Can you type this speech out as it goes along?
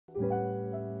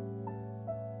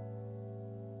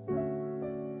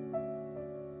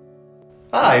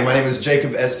Hi, my name is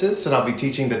Jacob Estes, and I'll be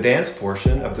teaching the dance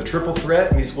portion of the Triple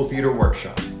Threat Musical Theater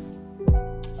Workshop.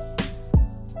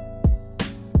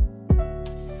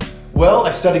 Well,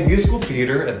 I studied musical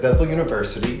theater at Bethel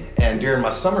University, and during my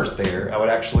summers there, I would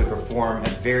actually perform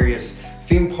at various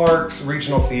theme parks,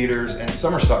 regional theaters, and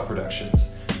summer stock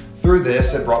productions. Through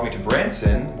this, it brought me to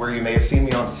Branson, where you may have seen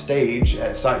me on stage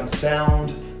at Sight and Sound,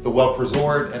 the Welk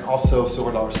Resort, and also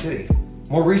Silver Dollar City.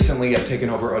 More recently, I've taken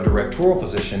over a directorial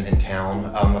position in town.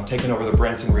 I've taken over the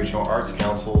Branson Regional Arts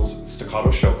Council's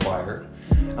Staccato Show Choir.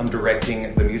 I'm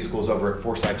directing the musicals over at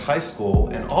Forsyth High School,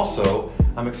 and also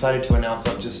I'm excited to announce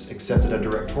I've just accepted a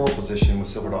directorial position with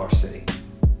Silver Dollar City.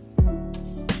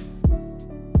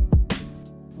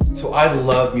 So I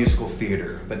love musical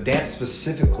theater, but dance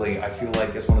specifically I feel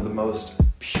like is one of the most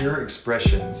pure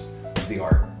expressions of the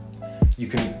art. You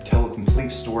can tell a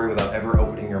complete story without ever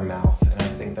opening your mouth, and I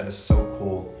think that is so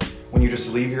cool. When you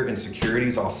just leave your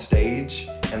insecurities off stage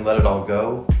and let it all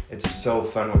go, it's so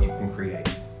fun when you can create.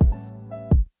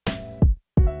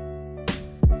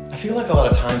 I feel like a lot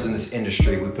of times in this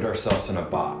industry we put ourselves in a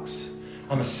box.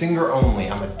 I'm a singer only,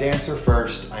 I'm a dancer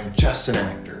first, I'm just an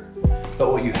actor.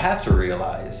 But what you have to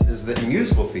realize is that in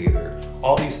musical theater,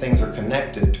 all these things are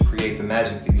connected to create the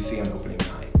magic that you see on opening night.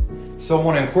 So I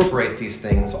want to incorporate these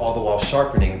things all the while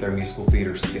sharpening their musical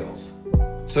theater skills.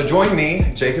 So join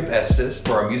me, Jacob Estes,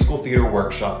 for our musical theater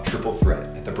workshop Triple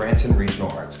Threat at the Branson Regional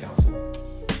Arts Council.